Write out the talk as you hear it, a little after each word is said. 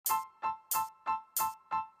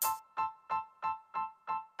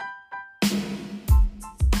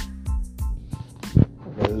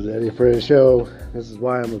Ready for the show? This is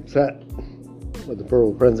why I'm upset with the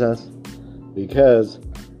Purple Princess, because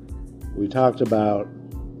we talked about,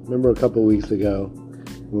 remember a couple weeks ago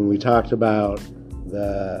when we talked about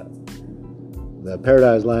the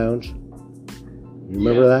Paradise Lounge? You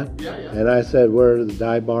remember that? Yeah. And I said, where's the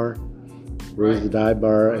dive bar? Where's the dive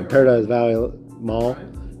bar in Paradise Valley Mall?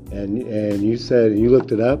 Right. And you said you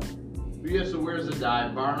looked it up. Yeah, so where's the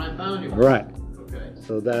dive bar? And I found you. Right. Okay.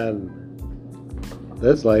 So then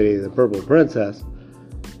this lady, the Purple Princess,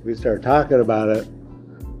 we start talking about it.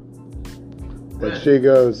 And she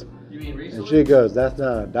goes, You mean recently? and she goes, that's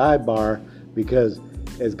not a dive bar because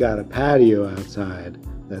it's got a patio outside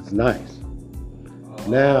that's nice.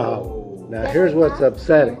 Now Then here's I what's asked him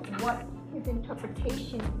upsetting. What his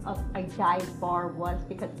interpretation of a dive bar was,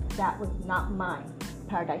 because that was not mine.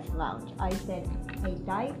 Paradise Lounge. I said a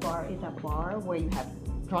dive bar is a bar where you have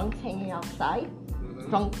drunks hanging outside,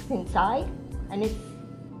 drunks inside, and it's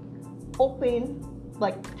open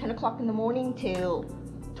like 10 o'clock in the morning till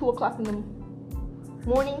 2 o'clock in the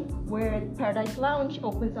morning, where Paradise Lounge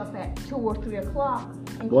opens up at 2 or 3 o'clock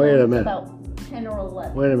and Wait a closes minute. about 10 or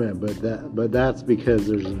 11. Wait a minute, but that's because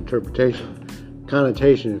there's an interpretation,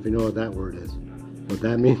 connotation, if you know what that word is, what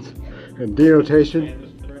that means, and denotation.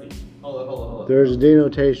 Hold on. There's a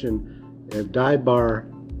denotation. If dive bar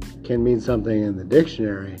can mean something in the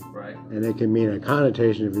dictionary, Right. and it can mean a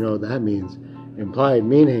connotation if you know what that means, implied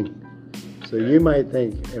meaning. So you might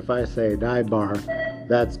think if I say dive bar,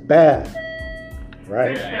 that's bad,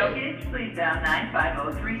 right? Please dial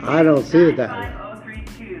 95032. I don't see it that way.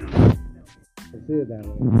 95032. I see it that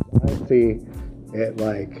way. I see it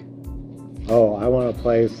like, oh, I want a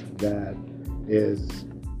place that is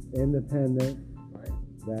independent,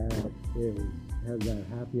 that has that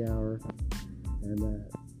happy hour, and that,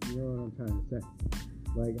 you know what I'm trying to say.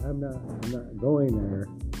 Like I'm not going there.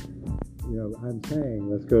 You know, I'm saying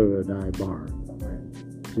let's go to a dive bar.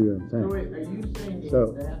 See what I'm saying? So wait, are you saying So-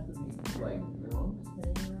 they have to be like drunks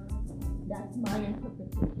hanging around? That's my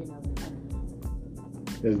interpretation of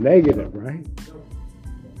it. It's negative, right?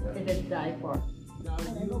 It's a dive bar. Now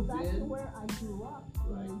When I go you back to did. where I grew up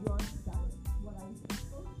in Right. New York, that's what I was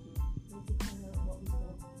supposed to. It was kind of what we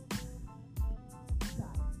call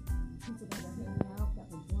dive. People that were hanging out, that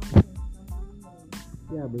were drunk and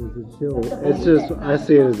something. Yeah, but it's a chill. It's just I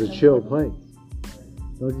see it as a chill place.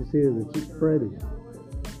 Don't you see it as a chill, Freddie?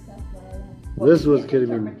 This was kidding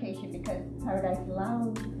me. Interpretation, because Paradise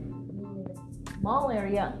Lounge, meaning the mall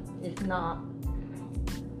area, is not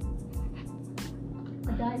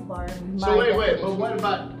a dive bar. in So my wait, but definition. what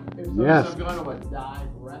about if Yes. someone's going to a dive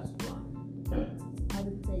restaurant? I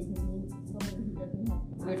would say he needs somebody who doesn't have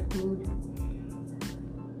good food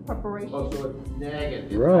preparation. Oh, so it's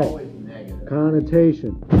negative. It's Right. always negative.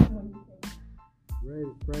 Connotation. When you say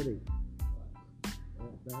Freddie.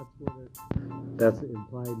 That's what it. That's the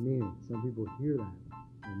implied meaning. Some people hear that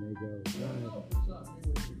and they go,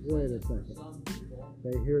 wait a second.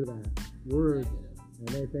 They hear that word and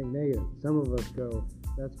they think negative. Some of us go,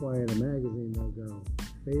 that's why in a magazine they'll go,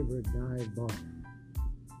 favorite dive bar.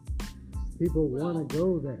 People want to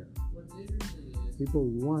go there. What's interesting is, People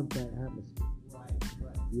want that atmosphere.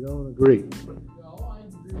 right. You don't agree? No, I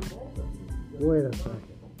agree with both of you. Wait a second.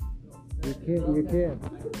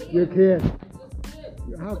 You can't.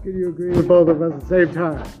 How can you agree with both of us at the same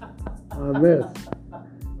time on this?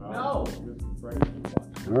 No. All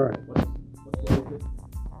right.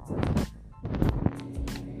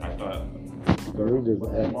 I thought. So we just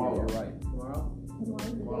Tomorrow, right. Tomorrow?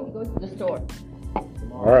 Tomorrow he goes to the store.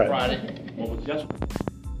 All right. Friday. What was just?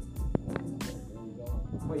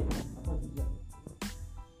 Wait. I thought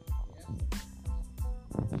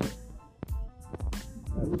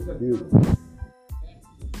you That's beautiful. said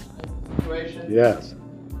situation. Yes.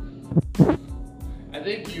 I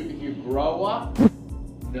think if you grow up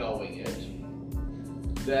knowing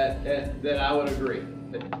it, that I would agree.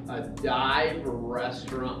 That a dive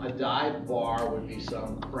restaurant, a dive bar would be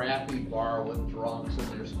some crappy bar with drunks and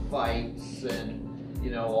there's fights and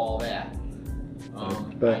all that.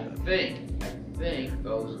 But- I think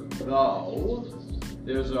though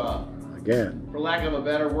there's a, Again, for lack of a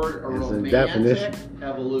better word, a It's a romantic definition.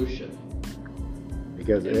 evolution.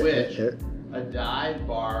 because In which a dive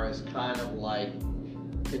bar is kind of like,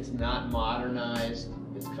 it's not modernized.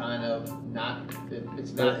 It's kind of not.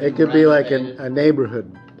 It's not. it could be like renovated. a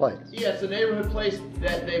neighborhood place Yeah, it's a neighborhood place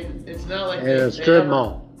that it's not like and they, a they strip ever-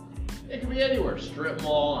 mall. It could be anywhere, strip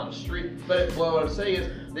mall, on a street. But what I'm saying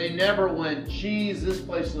is, they never went, geez, this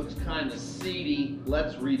place looks kind of seedy.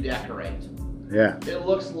 Let's redecorate. Yeah. It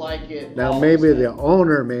looks like it. Now always maybe has. the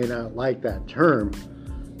owner may not like that term,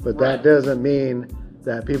 but that Right. doesn't mean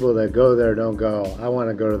that people that go there don't go, I want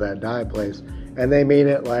to go to that dive place, and they mean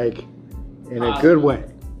it like in a good way,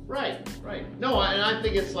 Right, right. No, and I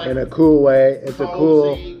think it's like in a cool way. It's a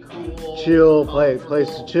cool, cool, chill place to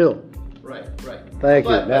comfortable. chill. Right, right. Thank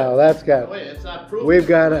you. But- Now that's got. Wait, it's not proven. We've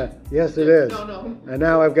got to. Yes, it is. No. And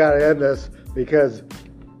now I've got to end this because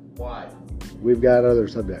Why? we've got other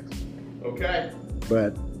subjects. Okay.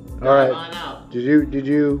 But Now all I'm right. on out. Did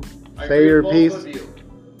you I say agree your with piece? both of you.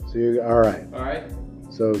 So you all right. All right.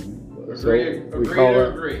 So Agree we to call it.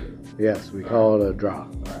 agree. Yes, we call it a draw.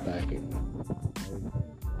 right. Thank you.